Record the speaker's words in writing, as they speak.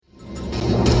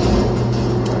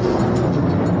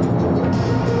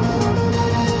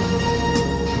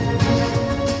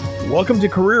Welcome to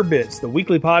Career Bits, the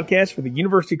weekly podcast for the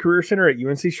University Career Center at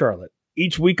UNC Charlotte.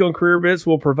 Each week on Career Bits,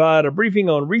 we'll provide a briefing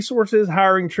on resources,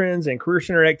 hiring trends, and Career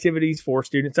Center activities for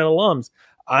students and alums.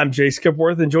 I'm Jay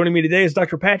Skipworth, and joining me today is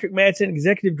Dr. Patrick Madsen,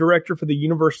 Executive Director for the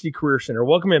University Career Center.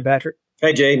 Welcome in, Patrick.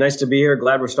 Hey, Jay. Nice to be here.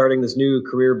 Glad we're starting this new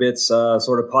Career Bits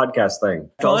sort of podcast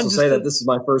thing. I also say that this is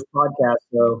my first podcast,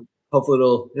 so hopefully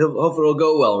it'll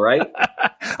go well, right?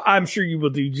 I'm sure you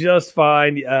will do just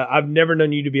fine. I've never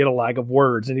known you to be at a lack of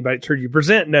words. Anybody that's heard you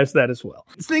present knows that as well.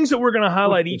 It's things that we're going to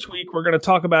highlight each week. We're going to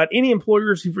talk about any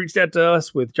employers who've reached out to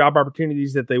us with job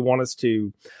opportunities that they want us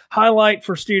to highlight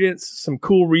for students, some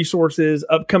cool resources,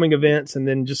 upcoming events, and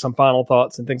then just some final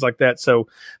thoughts and things like that. So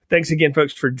thanks again,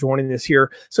 folks, for joining us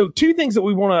here. So two things that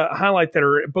we want to highlight that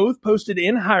are both posted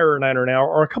in HireNiner now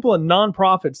are a couple of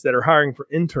nonprofits that are hiring for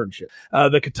internship.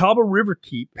 The Catawba River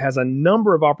Keep has a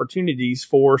number of opportunities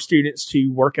for students to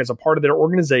work as a part of their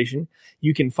organization.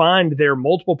 You can find their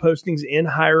multiple postings in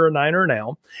HireNiner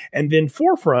now. And then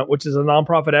Forefront, which is a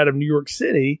nonprofit out of New York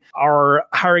City, are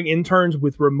hiring interns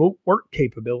with remote work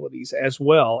capabilities as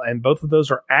well. And both of those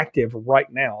are active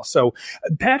right now. So,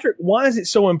 Patrick, why is it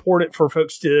so important for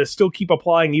folks to still keep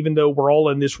applying even though we're all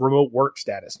in this remote work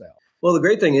status now? Well, the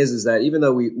great thing is that even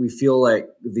though we feel like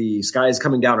the sky is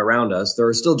coming down around us, there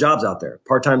are still jobs out there,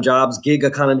 part-time jobs, gig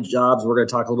economy jobs. We're going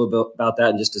to talk a little bit about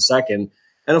that in just a second.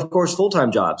 And of course,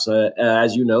 full-time jobs.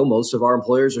 As you know, most of our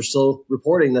employers are still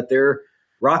reporting that they're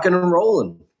rocking and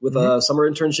rolling with summer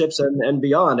internships and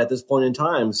beyond at this point in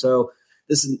time. So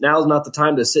now is not the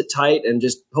time to sit tight and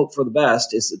just hope for the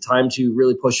best. It's the time to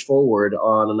really push forward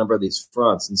on a number of these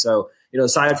fronts. And so,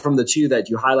 aside from the two that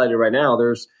you highlighted right now,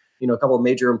 there's a couple of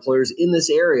major employers in this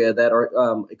area that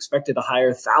are expected to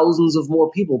hire thousands of more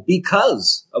people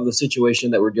because of the situation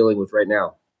that we're dealing with right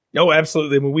now. Oh,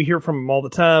 absolutely. I mean, we hear from them all the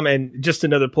time. And just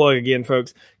another plug again,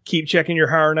 folks, keep checking your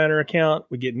HireNiner account.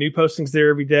 We get new postings there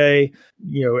every day,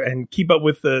 and keep up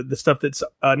with the stuff that's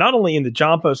not only in the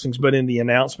job postings, but in the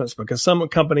announcements, because some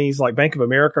companies like Bank of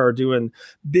America are doing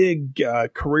big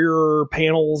career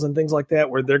panels and things like that,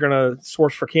 where they're going to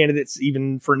source for candidates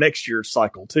even for next year's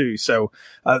cycle too. So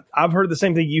I've heard the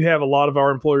same thing you have. A lot of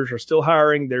our employers are still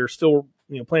hiring. They're still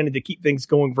planning to keep things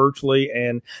going virtually.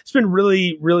 And it's been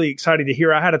really, really exciting to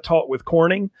hear. I had a talk with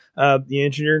Corning, the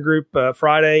engineering group,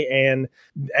 Friday. And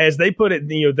as they put it,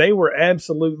 they were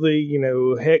absolutely,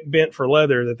 heck bent for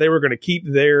leather that they were going to keep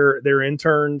their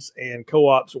interns and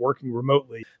co-ops working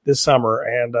remotely this summer.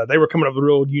 And they were coming up with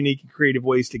real unique and creative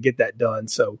ways to get that done.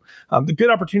 So the good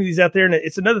opportunities out there. And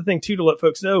it's another thing too, to let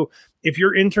folks know, if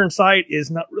your intern site is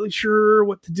not really sure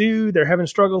what to do, they're having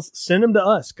struggles, send them to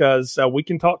us, because we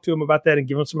can talk to them about that and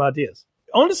give them some ideas.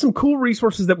 On to some cool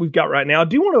resources that we've got right now. I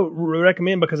do want to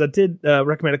recommend, because I did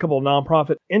recommend a couple of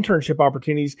nonprofit internship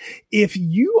opportunities. If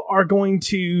you are going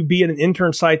to be in an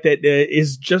intern site that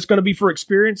is just going to be for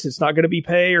experience, it's not going to be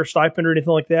pay or stipend or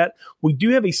anything like that, we do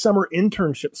have a summer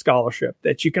internship scholarship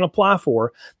that you can apply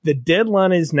for. The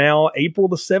deadline is now April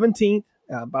the 17th.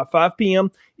 By 5 p.m.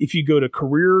 If you go to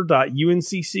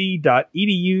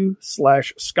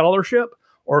career.uncc.edu/scholarship,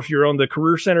 or if you're on the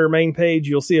Career Center main page,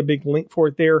 you'll see a big link for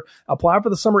it there. Apply for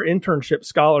the summer internship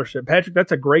scholarship. Patrick,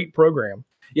 that's a great program.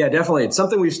 Yeah, definitely. It's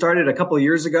something we've started a couple of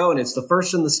years ago, and it's the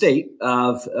first in the state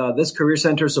of this Career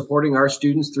Center supporting our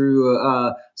students through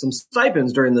some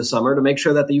stipends during the summer to make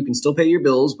sure that you can still pay your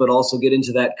bills, but also get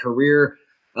into that career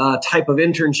type of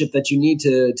internship that you need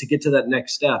to get to that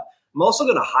next step. I'm also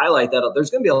going to highlight that there's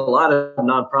going to be a lot of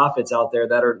nonprofits out there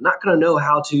that are not going to know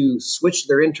how to switch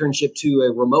their internship to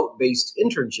a remote-based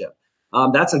internship.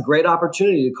 That's a great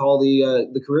opportunity to call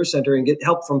the Career Center and get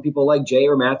help from people like Jay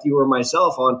or Matthew or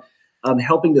myself on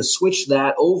helping to switch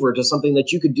that over to something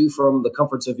that you could do from the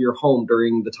comforts of your home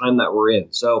during the time that we're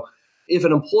in. So if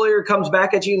an employer comes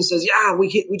back at you and says, yeah,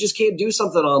 we just can't do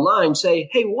something online, say,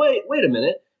 hey, wait a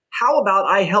minute. How about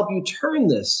I help you turn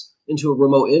this into a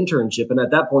remote internship? And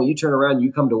at that point, you turn around,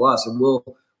 you come to us, and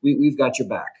we've got your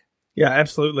back. Yeah,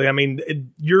 absolutely. I mean,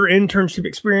 your internship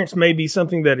experience may be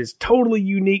something that is totally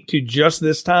unique to just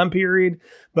this time period,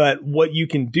 but what you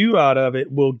can do out of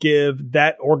it will give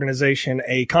that organization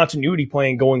a continuity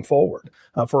plan going forward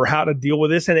for how to deal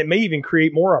with this. And it may even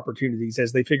create more opportunities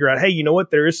as they figure out, hey, you know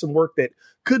what? There is some work that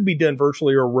could be done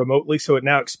virtually or remotely. So it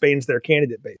now expands their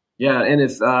candidate base. Yeah. And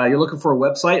if you're looking for a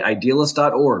website,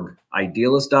 idealist.org.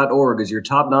 Idealist.org is your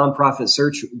top nonprofit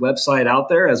search website out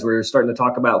there, as we're starting to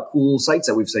talk about cool sites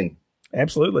that we've seen.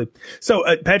 Absolutely. So,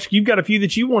 Patrick, you've got a few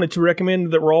that you wanted to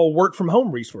recommend that were all work from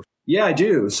home resources. Yeah, I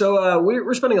do. So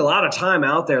we're spending a lot of time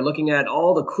out there looking at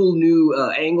all the cool new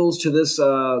angles to this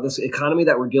economy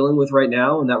that we're dealing with right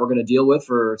now, and that we're going to deal with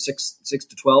for six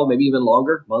to 12, maybe even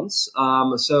longer months.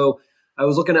 So I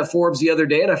was looking at Forbes the other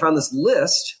day and I found this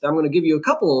list. I'm going to give you a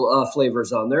couple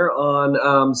flavors on there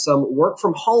on some work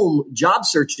from home job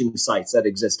searching sites that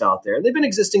exist out there. And they've been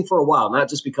existing for a while, not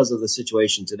just because of the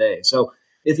situation today. So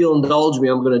if you'll indulge me,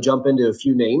 I'm going to jump into a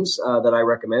few names that I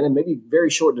recommend and maybe very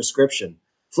short description.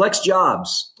 Flex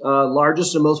Jobs,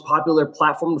 largest and most popular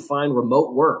platform to find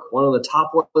remote work. One of the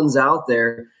top ones out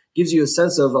there. Gives you a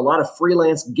sense of a lot of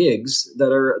freelance gigs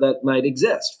that might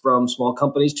exist, from small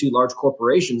companies to large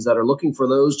corporations that are looking for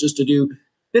those just to do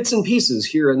bits and pieces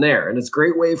here and there. And it's a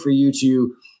great way for you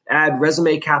to add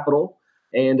resume capital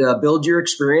and build your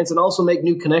experience and also make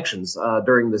new connections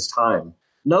during this time.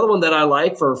 Another one that I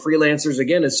like for freelancers,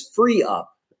 again, is FreeUp.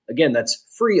 Again, that's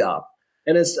FreeUp.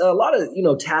 And it's a lot of,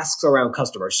 tasks around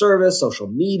customer service, social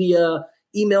media,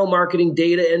 email marketing,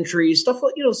 data entry, stuff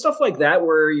like that,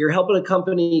 where you're helping a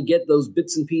company get those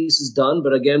bits and pieces done,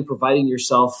 but again, providing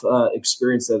yourself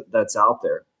experience that's out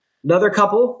there. Another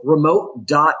couple,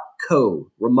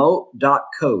 remote.co,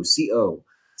 remote.co.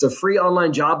 It's a free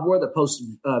online job board that posts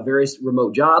various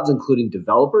remote jobs, including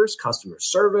developers, customer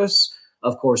service,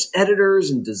 of course, editors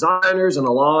and designers, and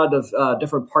a lot of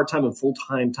different part-time and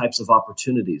full-time types of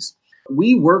opportunities.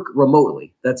 We work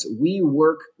remotely. That's we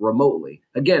work remotely.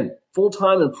 Again,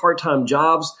 full-time and part-time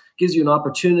jobs gives you an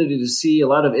opportunity to see a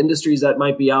lot of industries that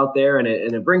might be out there, and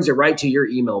it brings it right to your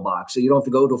email box. So you don't have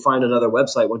to go to find another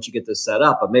website once you get this set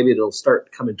up, but maybe it'll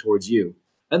start coming towards you.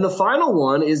 And the final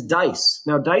one is Dice.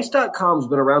 Now, Dice.com has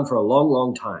been around for a long,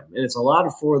 long time, and it's a lot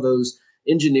for those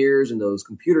engineers and those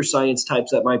computer science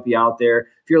types that might be out there.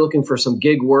 If you're looking for some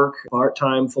gig work,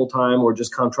 part-time, full-time, or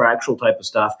just contractual type of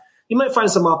stuff, you might find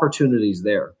some opportunities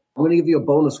there. I'm going to give you a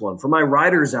bonus one for my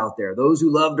writers out there, those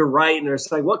who love to write and are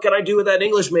saying, what can I do with that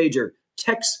English major?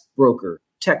 TextBroker,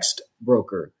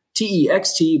 TextBroker,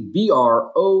 TextBroker.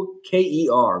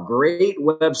 Great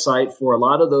website for a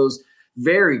lot of those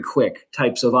very quick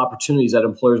types of opportunities that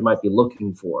employers might be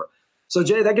looking for. So,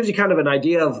 Jay, that gives you kind of an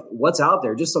idea of what's out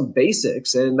there, just some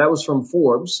basics. And that was from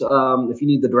Forbes. If you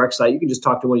need the direct site, you can just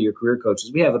talk to one of your career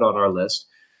coaches. We have it on our list.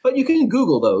 But you can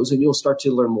Google those and you'll start to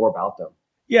learn more about them.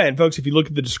 Yeah, and folks, if you look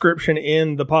at the description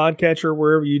in the podcatcher,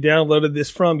 wherever you downloaded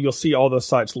this from, you'll see all those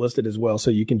sites listed as well,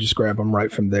 so you can just grab them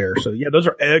right from there. So, yeah, those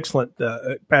are excellent,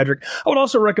 Patrick. I would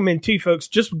also recommend, too, folks,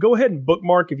 just go ahead and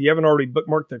bookmark, if you haven't already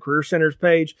bookmarked the Career Center's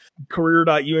page,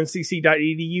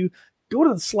 career.uncc.edu. Go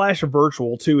to the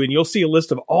 /virtual, too, and you'll see a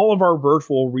list of all of our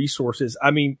virtual resources. I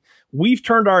mean, we've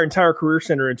turned our entire Career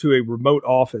Center into a remote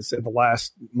office in the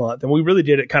last month, and we really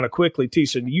did it kind of quickly, too.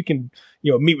 So you can,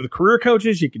 meet with career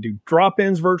coaches. You can do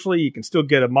drop-ins virtually. You can still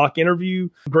get a mock interview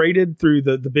graded through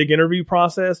the big interview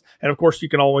process. And, of course, you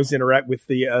can always interact with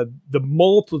the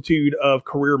multitude of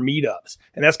career meetups.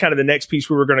 And that's kind of the next piece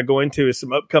we were going to go into is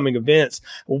some upcoming events.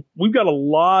 Well, we've got a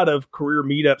lot of career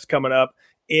meetups coming up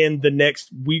in the next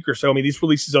week or so. I mean, these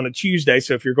releases on a Tuesday.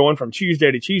 So if you're going from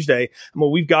Tuesday to Tuesday,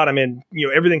 we've got them in,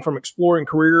 everything from exploring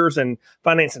careers and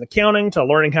finance and accounting to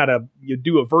learning how to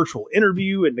do a virtual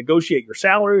interview and negotiate your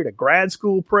salary, to grad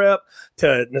school prep,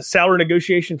 to salary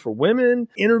negotiation for women,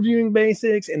 interviewing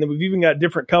basics. And then we've even got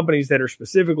different companies that are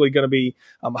specifically going to be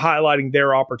highlighting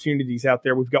their opportunities out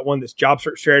there. We've got one that's job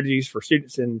search strategies for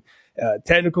students in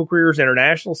technical careers,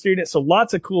 international students. So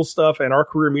lots of cool stuff. And our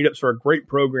career meetups are a great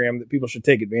program that people should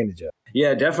take advantage of.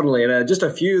 Yeah, definitely. And just a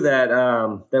few that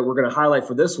we're going to highlight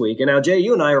for this week. And now, Jay,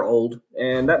 you and I are old,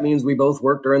 and that means we both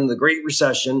worked during the Great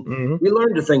Recession. Mm-hmm. We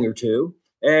learned a thing or two.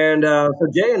 And so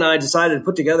Jay and I decided to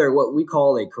put together what we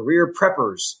call a Career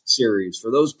Preppers series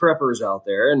for those preppers out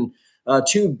there. And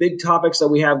two big topics that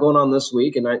we have going on this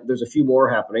week, and there's a few more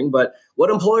happening, but what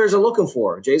employers are looking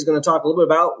for. Jay's going to talk a little bit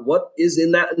about what is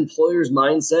in that employer's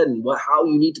mindset and how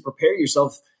you need to prepare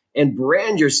yourself and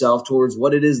brand yourself towards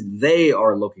what it is they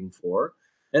are looking for.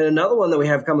 And another one that we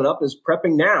have coming up is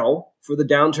prepping now for the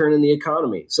downturn in the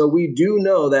economy. So we do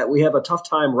know that we have a tough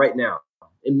time right now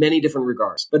in many different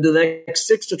regards, but the next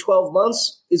 6 to 12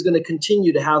 months is going to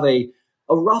continue to have a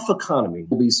rough economy.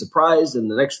 We'll be surprised in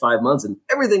the next 5 months and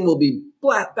everything will be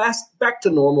back to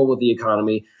normal with the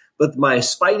economy. But my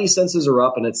spidey senses are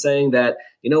up and it's saying that,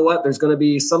 there's going to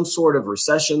be some sort of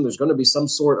recession. There's going to be some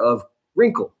sort of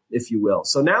wrinkle, if you will.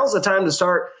 So now's the time to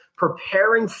start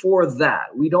preparing for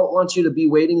that. We don't want you to be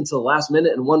waiting until the last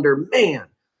minute and wonder, man,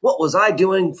 what was I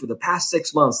doing for the past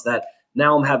 6 months that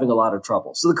now I'm having a lot of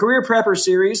trouble? So the Career Prepper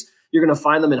series, you're going to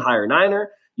find them in Hire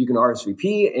Niner. You can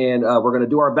RSVP, and we're going to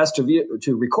do our best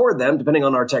to record them, depending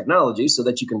on our technology, so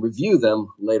that you can review them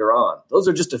later on. Those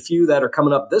are just a few that are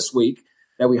coming up this week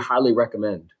that we highly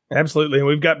recommend. Absolutely. And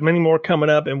we've got many more coming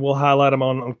up, and we'll highlight them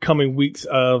on coming weeks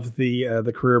of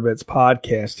the Career Bits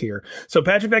podcast here. So,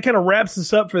 Patrick, that kind of wraps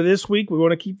us up for this week. We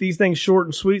want to keep these things short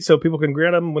and sweet so people can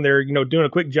grab them when they're, doing a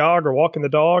quick jog or walking the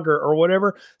dog or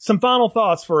whatever. Some final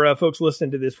thoughts for folks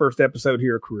listening to this first episode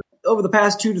here of Career. Over the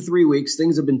past 2 to 3 weeks,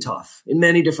 things have been tough in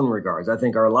many different regards. I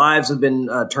think our lives have been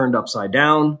turned upside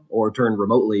down, or turned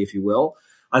remotely, if you will.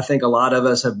 I think a lot of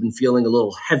us have been feeling a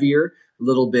little heavier, a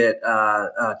little bit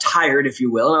tired, if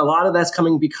you will. And a lot of that's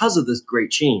coming because of this great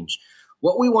change.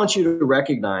 What we want you to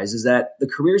recognize is that the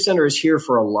Career Center is here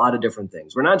for a lot of different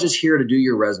things. We're not just here to do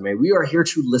your resume. We are here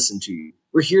to listen to you.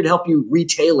 We're here to help you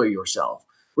retailer yourself.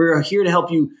 We're here to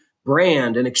help you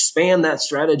brand and expand that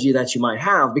strategy that you might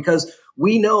have, because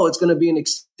we know it's going to be an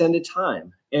extended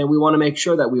time. And we want to make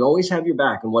sure that we always have your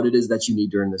back and what it is that you need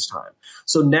during this time.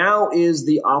 So now is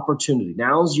the opportunity.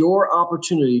 Now is your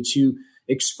opportunity to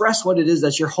express what it is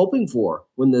that you're hoping for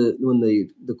when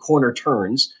the corner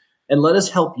turns, and let us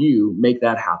help you make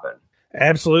that happen.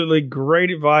 Absolutely.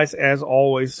 Great advice as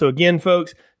always. So again,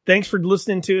 folks, thanks for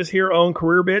listening to us here on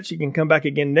Career Bits. You can come back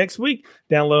again next week,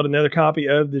 download another copy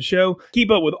of the show, keep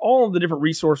up with all of the different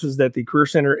resources that the Career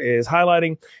Center is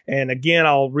highlighting. And again,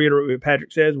 I'll reiterate what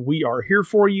Patrick says. We are here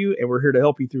for you, and we're here to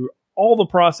help you through all the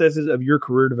processes of your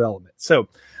career development. So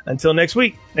until next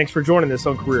week, thanks for joining us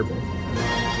on Career Bits.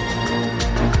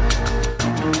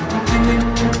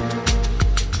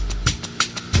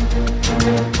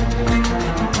 Thank you.